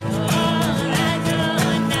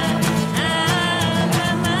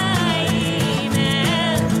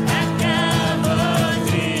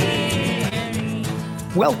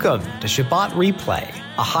Welcome to Shabbat Replay,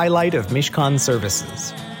 a highlight of Mishkan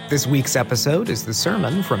services. This week's episode is the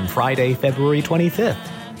sermon from Friday, February 25th.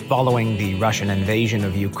 Following the Russian invasion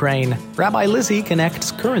of Ukraine, Rabbi Lizzie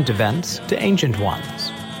connects current events to ancient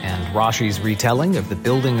ones, and Rashi's retelling of the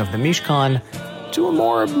building of the Mishkan to a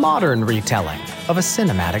more modern retelling of a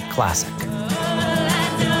cinematic classic.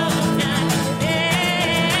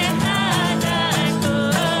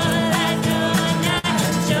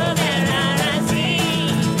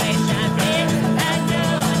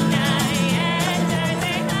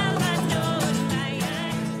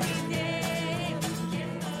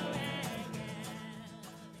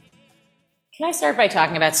 Can I start by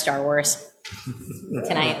talking about Star Wars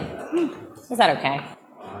tonight? Is that okay?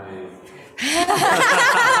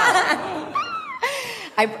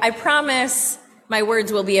 I promise my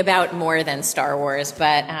words will be about more than Star Wars,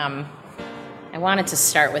 but I wanted to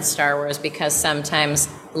start with Star Wars because sometimes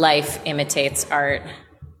life imitates art,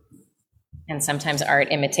 and sometimes art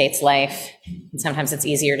imitates life, and sometimes it's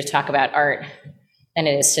easier to talk about art than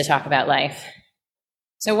it is to talk about life.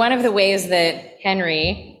 So one of the ways that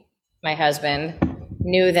Henry, my husband,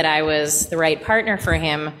 knew that I was the right partner for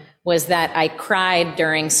him was that I cried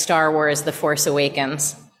during Star Wars: The Force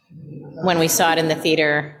Awakens when we saw it in the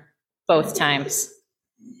theater both times.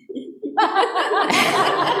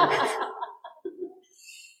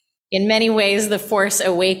 In many ways, The Force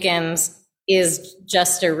Awakens is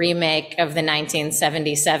just a remake of the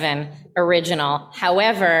 1977 original.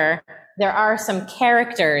 However, there are some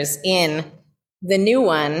characters in the new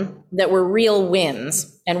one that were real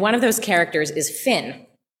wins. And one of those characters is Finn.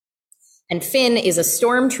 And Finn is a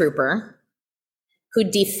stormtrooper who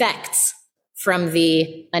defects from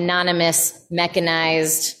the anonymous,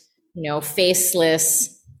 mechanized,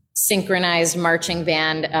 faceless, synchronized marching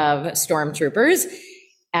band of stormtroopers.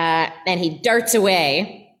 And he darts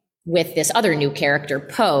away with this other new character,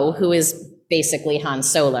 Poe, who is basically Han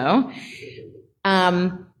Solo,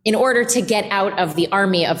 in order to get out of the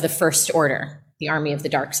army of the First Order, the army of the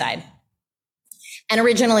dark side. And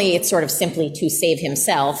originally it's sort of simply to save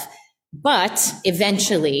himself, but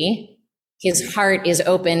eventually his heart is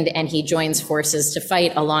opened and he joins forces to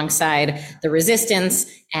fight alongside the resistance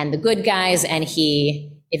and the good guys, and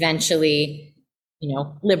he eventually,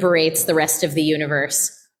 liberates the rest of the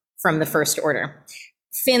universe from the First Order.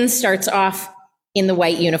 Finn starts off in the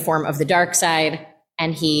white uniform of the dark side,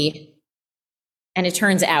 and it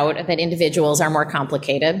turns out that individuals are more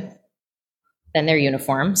complicated than their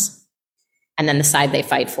uniforms, and then the side they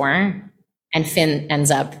fight for, and Finn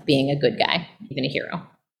ends up being a good guy, even a hero.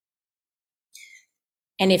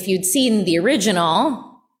 And if you'd seen the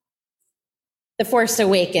original, The Force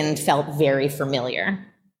Awakens felt very familiar.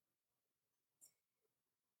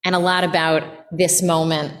 And a lot about this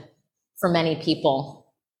moment for many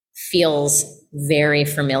people feels very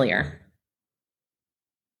familiar.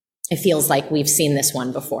 It feels like we've seen this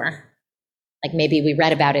one before. Like maybe we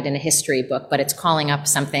read about it in a history book, but it's calling up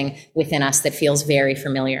something within us that feels very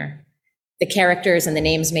familiar. The characters and the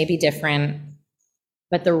names may be different,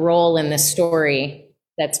 but the role in the story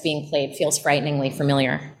that's being played feels frighteningly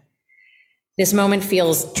familiar. This moment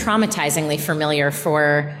feels traumatizingly familiar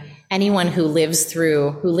for anyone who lived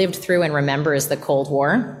through and remembers the Cold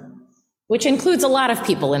War, which includes a lot of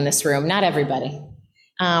people in this room, not everybody.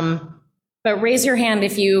 But raise your hand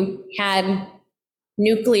if you had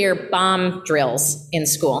nuclear bomb drills in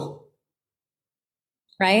school,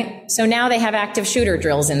 right? So now they have active shooter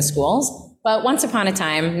drills in schools, but once upon a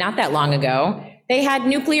time, not that long ago, they had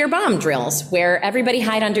nuclear bomb drills where everybody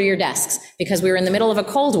hide under your desks because we were in the middle of a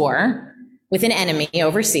Cold War with an enemy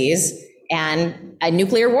overseas, and a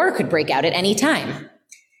nuclear war could break out at any time,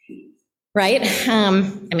 right?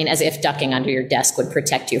 As if ducking under your desk would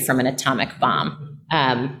protect you from an atomic bomb.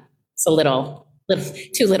 It's a little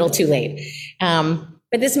too late.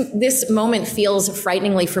 But this moment feels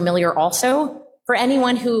frighteningly familiar also for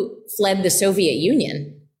anyone who fled the Soviet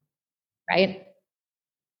Union, right?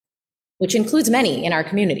 Which includes many in our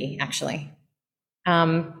community, actually.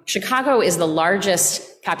 Chicago is the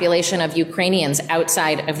largest population of Ukrainians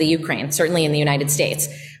outside of the Ukraine, certainly in the United States.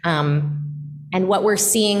 And what we're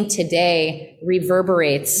seeing today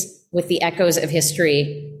reverberates with the echoes of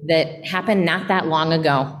history that happened not that long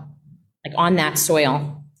ago, like on that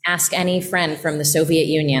soil. Ask any friend from the Soviet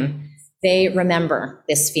Union. They remember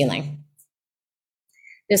this feeling.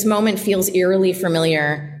 This moment feels eerily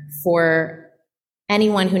familiar for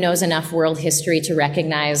anyone who knows enough world history to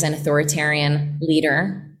recognize an authoritarian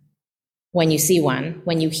leader when you see one,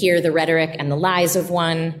 when you hear the rhetoric and the lies of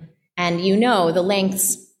one, and you know the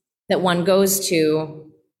lengths that one goes to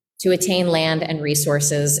attain land and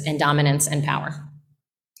resources and dominance and power.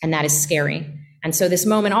 And that is scary. And so this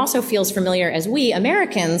moment also feels familiar as we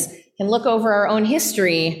Americans can look over our own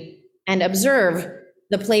history and observe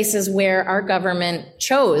the places where our government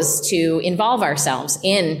chose to involve ourselves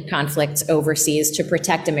in conflicts overseas to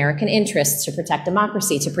protect American interests, to protect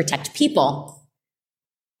democracy, to protect people,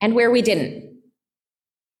 and where we didn't.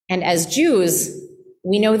 And as Jews,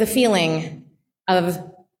 we know the feeling of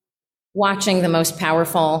watching the most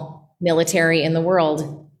powerful military in the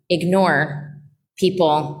world ignore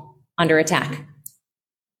people under attack.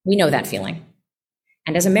 We know that feeling.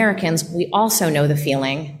 And as Americans, we also know the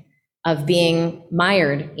feeling of being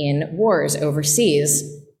mired in wars overseas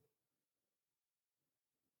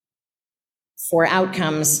for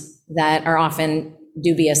outcomes that are often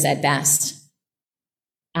dubious at best,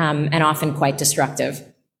 and often quite destructive.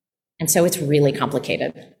 And so it's really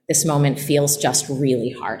complicated. This moment feels just really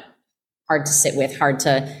hard to sit with, hard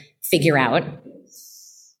to figure out.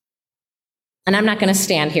 And I'm not going to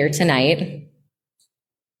stand here tonight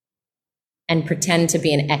and pretend to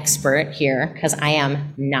be an expert here, because I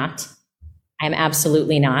am not. I am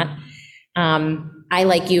absolutely not. I,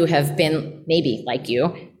 like you, have been, maybe like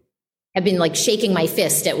you, have been like shaking my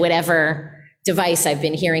fist at whatever device I've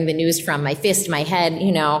been hearing the news from, my fist, my head,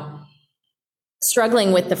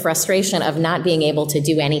 struggling with the frustration of not being able to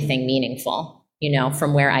do anything meaningful,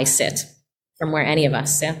 from where I sit, from where any of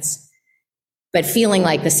us sits, but feeling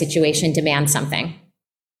like the situation demands something,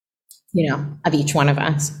 of each one of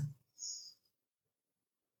us.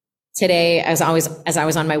 Today, as I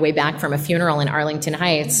was on my way back from a funeral in Arlington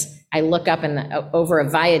Heights, I look up over a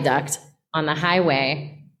viaduct on the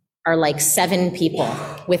highway are like 7 people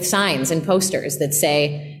with signs and posters that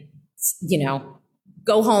say,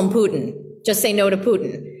 go home, Putin. Just say no to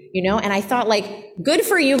Putin, And I thought, like, good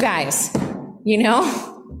for you guys,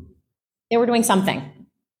 They were doing something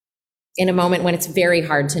in a moment when it's very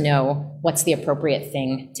hard to know what's the appropriate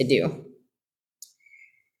thing to do.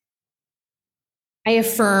 I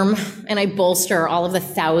affirm and I bolster all of the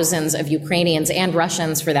thousands of Ukrainians and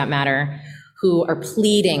Russians, for that matter, who are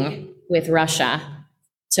pleading with Russia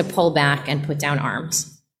to pull back and put down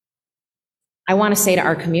arms. I want to say to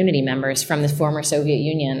our community members from the former Soviet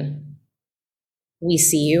Union, we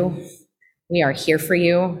see you, we are here for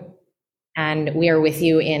you, and we are with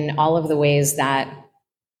you in all of the ways that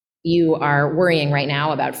you are worrying right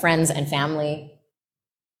now about friends and family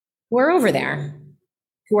who are over there,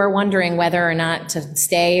 who are wondering whether or not to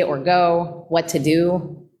stay or go, what to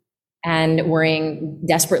do, and worrying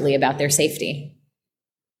desperately about their safety.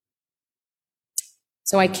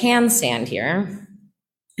 So I can stand here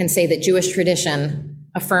and say that Jewish tradition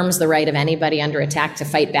affirms the right of anybody under attack to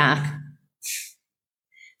fight back,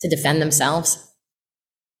 to defend themselves.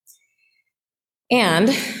 And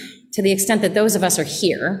to the extent that those of us are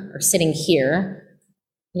here, or sitting here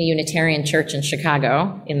in a Unitarian church in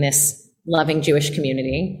Chicago, in this loving Jewish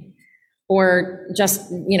community, or just,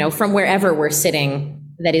 from wherever we're sitting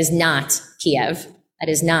that is not Kiev, that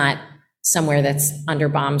is not somewhere that's under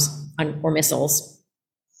bombs or missiles.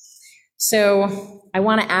 So I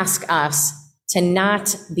want to ask us to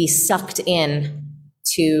not be sucked in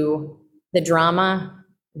to the drama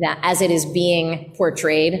that as it is being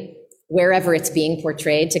portrayed, wherever it's being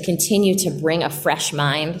portrayed, to continue to bring a fresh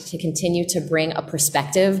mind, to continue to bring a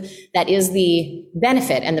perspective that is the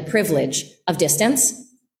benefit and the privilege of distance.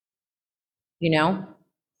 There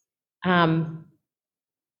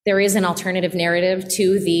is an alternative narrative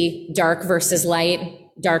to the dark versus light,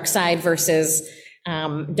 dark side versus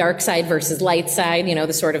light side,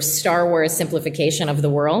 the sort of Star Wars simplification of the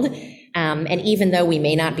world. And even though we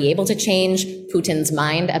may not be able to change Putin's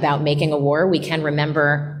mind about making a war, we can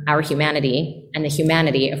remember our humanity and the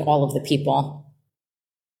humanity of all of the people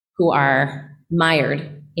who are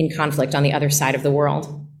mired in conflict on the other side of the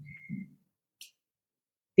world.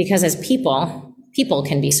 Because as people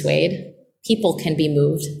can be swayed, people can be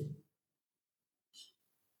moved.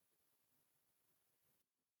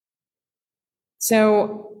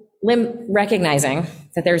 So recognizing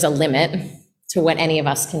that there's a limit to what any of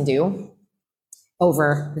us can do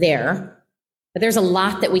over there, but there's a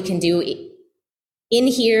lot that we can do in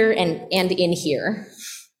here and in here.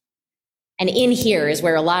 And in here is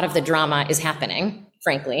where a lot of the drama is happening,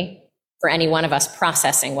 frankly, for any one of us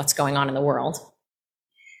processing what's going on in the world.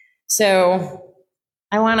 So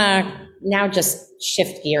I want to now just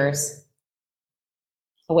shift gears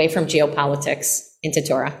away from geopolitics into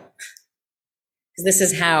Torah, because this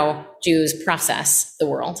is how Jews process the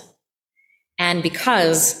world. And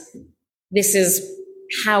because this is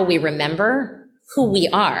how we remember who we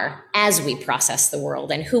are as we process the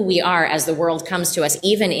world, and who we are as the world comes to us,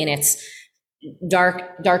 even in its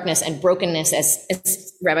darkness and brokenness,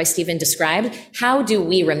 as Rabbi Stephen described. How do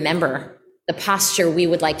we remember the posture we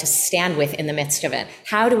would like to stand with in the midst of it?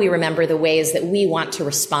 How do we remember the ways that we want to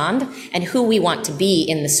respond and who we want to be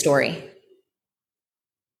in the story?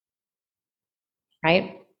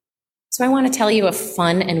 Right? So I want to tell you a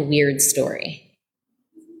fun and weird story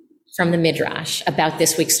from the Midrash about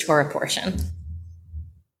this week's Torah portion.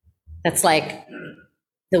 That's like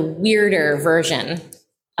the weirder version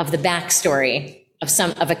of the backstory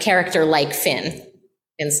of a character like Finn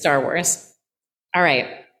in Star Wars. All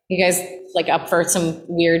right. You guys like up for some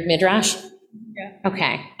weird Midrash? Yeah.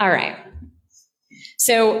 Okay. All right.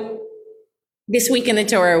 So this week in the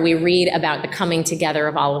Torah, we read about the coming together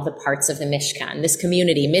of all of the parts of the Mishkan. This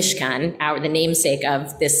community, Mishkan, the namesake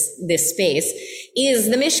of this space, is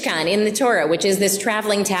the Mishkan in the Torah, which is this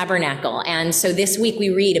traveling tabernacle. And so this week we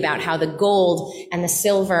read about how the gold and the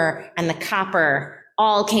silver and the copper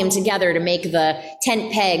all came together to make the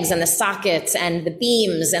tent pegs and the sockets and the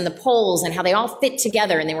beams and the poles, and how they all fit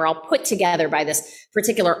together, and they were all put together by this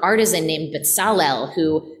particular artisan named Bezalel,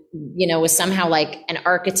 who was somehow like an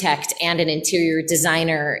architect and an interior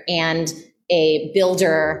designer and a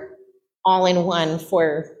builder all in one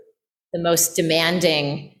for the most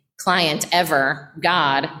demanding client ever,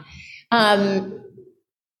 God.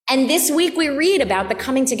 And this week we read about the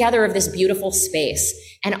coming together of this beautiful space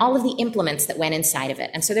and all of the implements that went inside of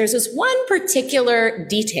it. And so there's this one particular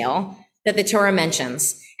detail that the Torah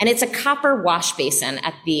mentions, and it's a copper wash basin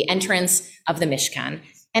at the entrance of the Mishkan.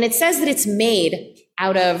 And it says that it's made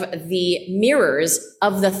out of the mirrors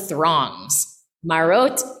of the throngs,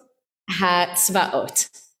 marot hatzvaot.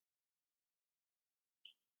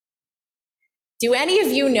 Do any of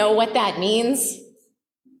you know what that means?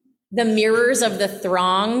 The mirrors of the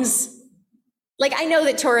throngs? Like, I know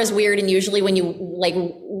that Torah is weird, and usually when you like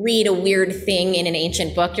read a weird thing in an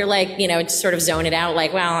ancient book, you're like, sort of zone it out.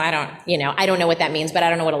 Like, well, I don't know what that means, but I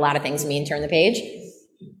don't know what a lot of things mean. Turn the page.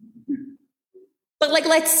 But like,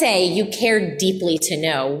 let's say you cared deeply to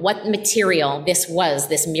know what material this was,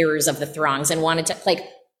 this mirrors of the throngs, and wanted to, like,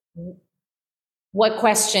 what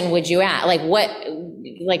question would you ask?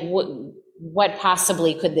 What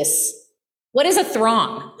possibly could this, what is a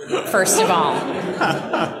throng, first of all?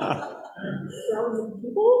 Throngs of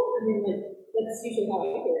people? I mean, that's usually how I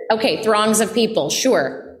hear it. Okay, throngs of people,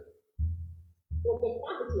 sure. Well, the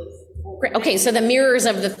quantities. Okay, so the mirrors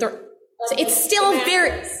of the, so it's still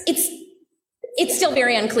it's still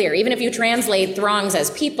very unclear. Even if you translate throngs as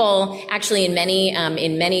people, actually in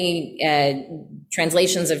many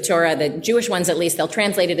translations of Torah, the Jewish ones at least, they'll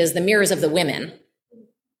translate it as the mirrors of the women.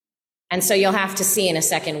 And so you'll have to see in a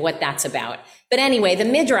second what that's about. But anyway, the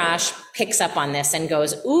Midrash picks up on this and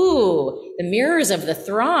goes, ooh, the mirrors of the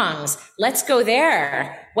throngs. Let's go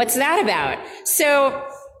there. What's that about? So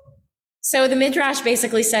the Midrash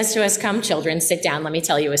basically says to us, come children, sit down. Let me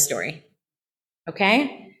tell you a story.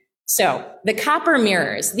 Okay? So the copper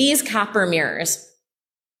mirrors, these copper mirrors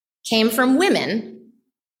came from women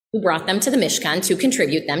who brought them to the Mishkan to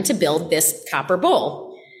contribute them to build this copper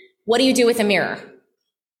bowl. What do you do with a mirror?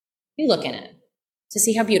 You look in it to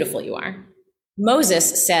see how beautiful you are.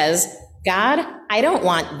 Moses says, God, I don't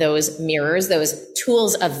want those mirrors, those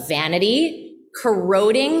tools of vanity,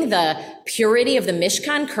 corroding the purity of the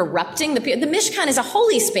Mishkan, corrupting the Mishkan is a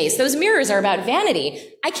holy space. Those mirrors are about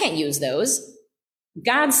vanity. I can't use those.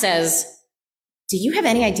 God says, do you have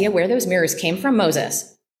any idea where those mirrors came from,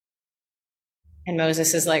 Moses? And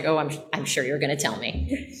Moses is like, oh, I'm sure you're going to tell me.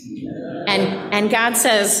 And God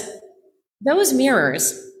says, those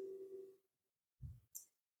mirrors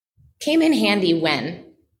came in handy when,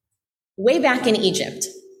 way back in Egypt,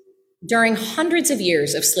 during hundreds of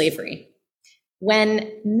years of slavery,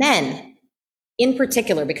 when men, in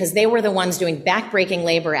particular, because they were the ones doing backbreaking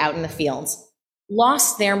labor out in the fields,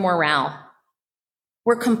 lost their morale,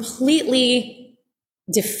 were completely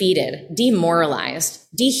defeated, demoralized,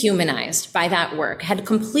 dehumanized by that work, had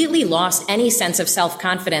completely lost any sense of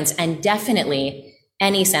self-confidence and definitely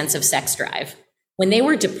any sense of sex drive. When they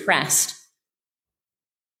were depressed,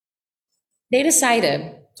 they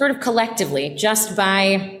decided, sort of collectively, just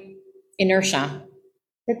by inertia,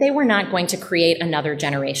 that they were not going to create another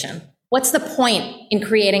generation. What's the point in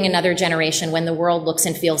creating another generation when the world looks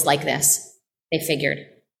and feels like this? They figured.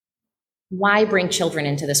 Why bring children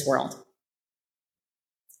into this world?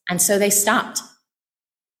 And so they stopped.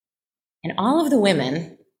 And all of the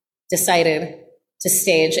women decided to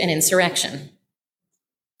stage an insurrection.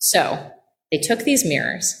 So they took these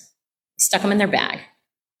mirrors, stuck them in their bag.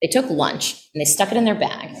 They took lunch and they stuck it in their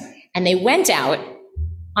bag. And they went out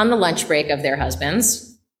on the lunch break of their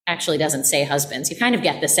husbands. Actually doesn't say husbands. You kind of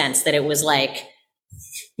get the sense that it was like,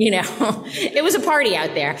 It was a party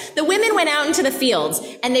out there. The women went out into the fields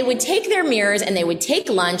and they would take their mirrors and they would take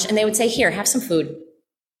lunch and they would say, here, have some food.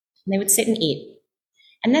 And they would sit and eat.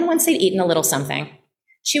 And then once they'd eaten a little something,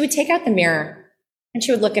 she would take out the mirror and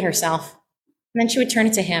she would look at herself. And then she would turn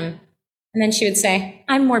it to him. And then she would say,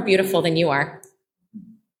 I'm more beautiful than you are.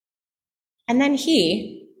 And then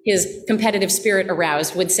he, his competitive spirit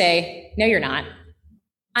aroused, would say, no, you're not.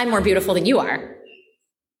 I'm more beautiful than you are.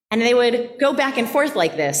 And they would go back and forth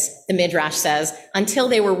like this, the Midrash says, until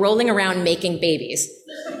they were rolling around making babies.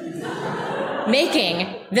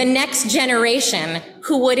 Making the next generation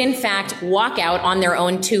who would in fact walk out on their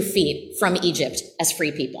own 2 feet from Egypt as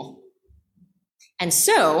free people. And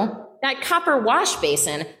so that copper wash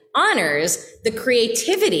basin honors the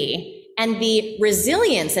creativity and the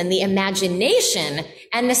resilience and the imagination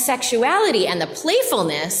and the sexuality and the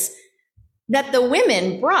playfulness that the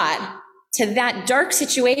women brought to that dark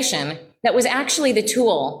situation that was actually the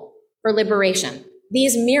tool for liberation.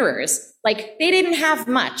 These mirrors, like they didn't have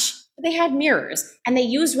much, but they had mirrors and they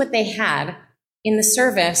used what they had in the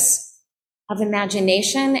service of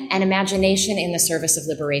imagination and imagination in the service of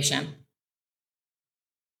liberation.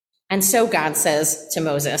 And so God says to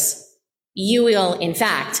Moses, you will in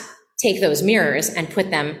fact take those mirrors and put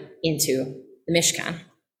them into the Mishkan.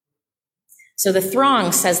 So the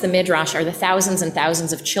throng, says the Midrash, are the thousands and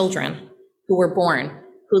thousands of children who were born,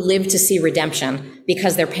 who lived to see redemption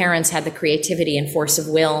because their parents had the creativity and force of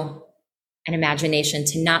will and imagination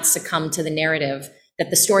to not succumb to the narrative that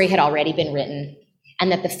the story had already been written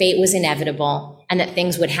and that the fate was inevitable and that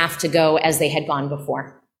things would have to go as they had gone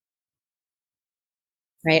before.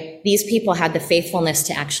 Right? These people had the faithfulness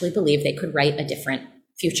to actually believe they could write a different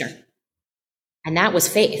future. And that was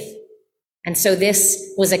faith. And so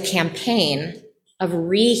this was a campaign of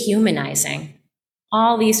rehumanizing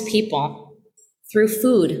all these people through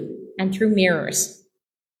food and through mirrors.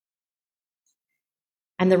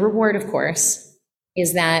 And the reward, of course,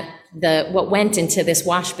 is that what went into this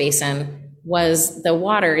wash basin was the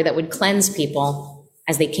water that would cleanse people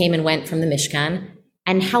as they came and went from the Mishkan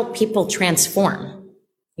and help people transform.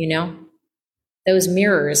 Those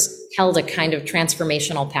mirrors held a kind of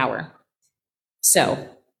transformational power. So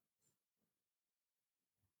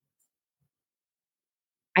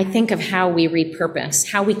I think of how we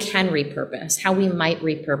repurpose, how we can repurpose, how we might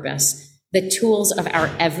repurpose the tools of our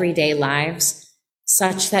everyday lives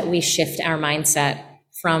such that we shift our mindset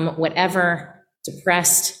from whatever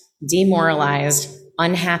depressed, demoralized,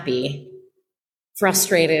 unhappy,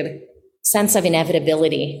 frustrated sense of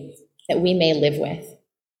inevitability that we may live with.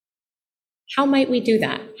 How might we do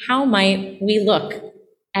that? How might we look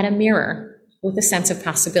at a mirror with a sense of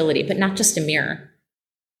possibility, but not just a mirror?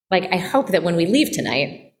 I hope that when we leave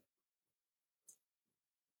tonight,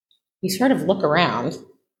 you sort of look around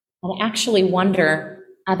and actually wonder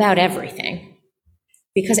about everything,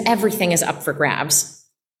 because everything is up for grabs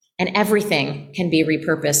and everything can be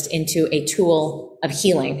repurposed into a tool of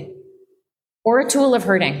healing or a tool of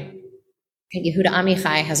hurting. Yehuda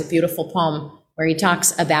Amichai has a beautiful poem where he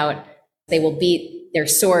talks about they will beat their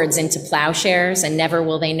swords into plowshares and never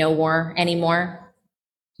will they know war anymore.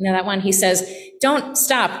 You know that one? He says, don't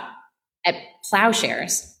stop at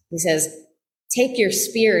plowshares. He says, take your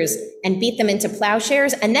spears and beat them into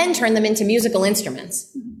plowshares and then turn them into musical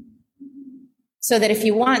instruments. So that if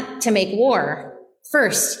you want to make war,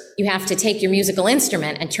 first you have to take your musical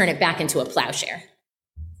instrument and turn it back into a plowshare.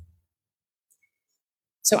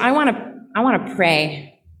 So I want to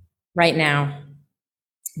pray right now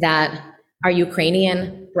that our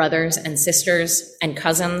Ukrainian brothers and sisters and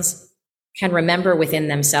cousins can remember within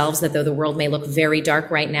themselves that though the world may look very dark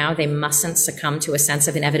right now, they mustn't succumb to a sense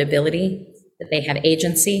of inevitability, that they have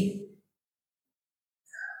agency.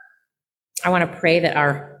 I want to pray that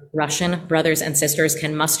our Russian brothers and sisters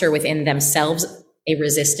can muster within themselves a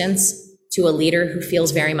resistance to a leader who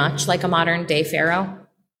feels very much like a modern day Pharaoh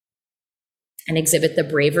and exhibit the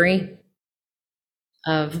bravery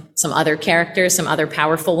of some other characters, some other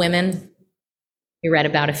powerful women we read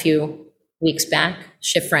about a few weeks back,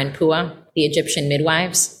 Shifra and Pua, the Egyptian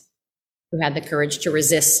midwives who had the courage to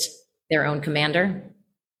resist their own commander.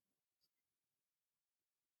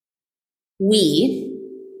 We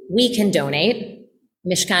can donate.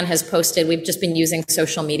 Mishkan has posted, we've just been using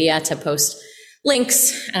social media to post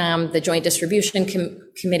links. The Joint Distribution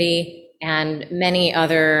Committee and many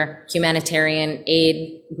other humanitarian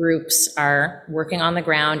aid groups are working on the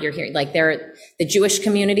ground. You're here, the Jewish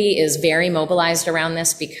community is very mobilized around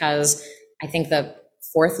this because I think the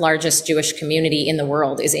fourth largest Jewish community in the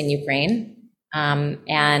world is in Ukraine.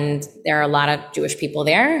 And there are a lot of Jewish people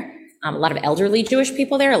there, a lot of elderly Jewish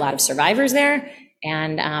people there, a lot of survivors there.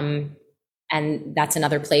 And And that's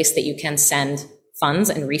another place that you can send funds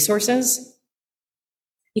and resources.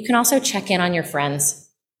 You can also check in on your friends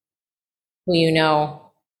who you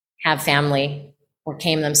know have family or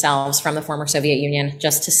came themselves from the former Soviet Union,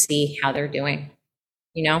 just to see how they're doing.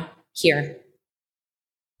 Here.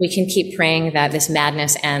 We can keep praying that this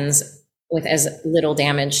madness ends with as little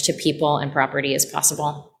damage to people and property as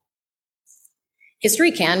possible.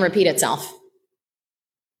 History can repeat itself.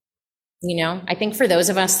 I think for those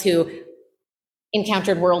of us who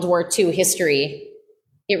encountered World War II history,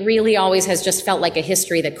 it really always has just felt like a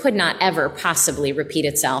history that could not ever possibly repeat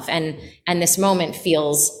itself. And this moment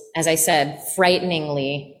feels, as I said,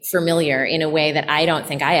 frighteningly familiar in a way that I don't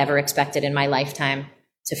think I ever expected in my lifetime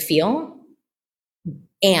to feel.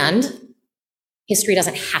 And history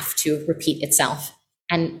doesn't have to repeat itself.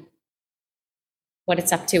 And what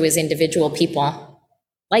it's up to is individual people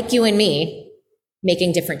like you and me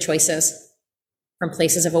making different choices from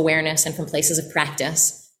places of awareness and from places of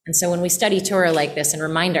practice. And so when we study Torah like this and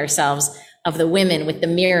remind ourselves of the women with the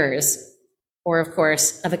mirrors, or of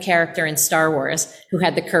course of a character in Star Wars who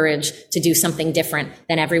had the courage to do something different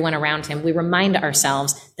than everyone around him, we remind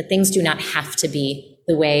ourselves that things do not have to be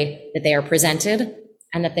the way that they are presented,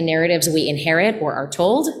 and that the narratives we inherit or are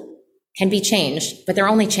told can be changed, but they're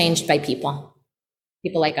only changed by people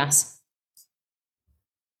like us.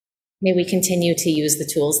 May we continue to use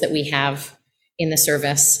the tools that we have in the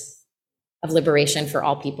service of liberation for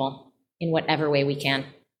all people in whatever way we can.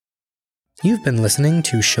 You've been listening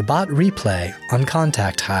to Shabbat Replay on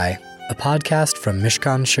Contact High, a podcast from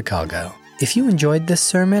Mishkan Chicago. If you enjoyed this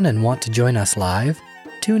sermon and want to join us live,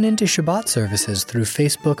 tune into Shabbat services through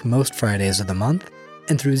Facebook most Fridays of the month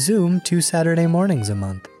and through Zoom 2 Saturday mornings a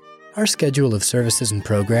month. Our schedule of services and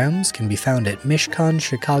programs can be found at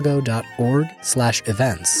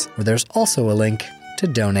mishkanchicago.org/events, where there's also a link to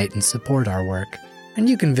donate and support our work. And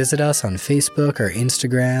you can visit us on Facebook or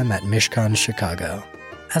Instagram at Mishkan Chicago.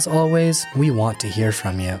 As always, we want to hear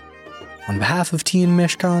from you. On behalf of Team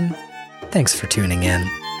Mishkan, thanks for tuning in.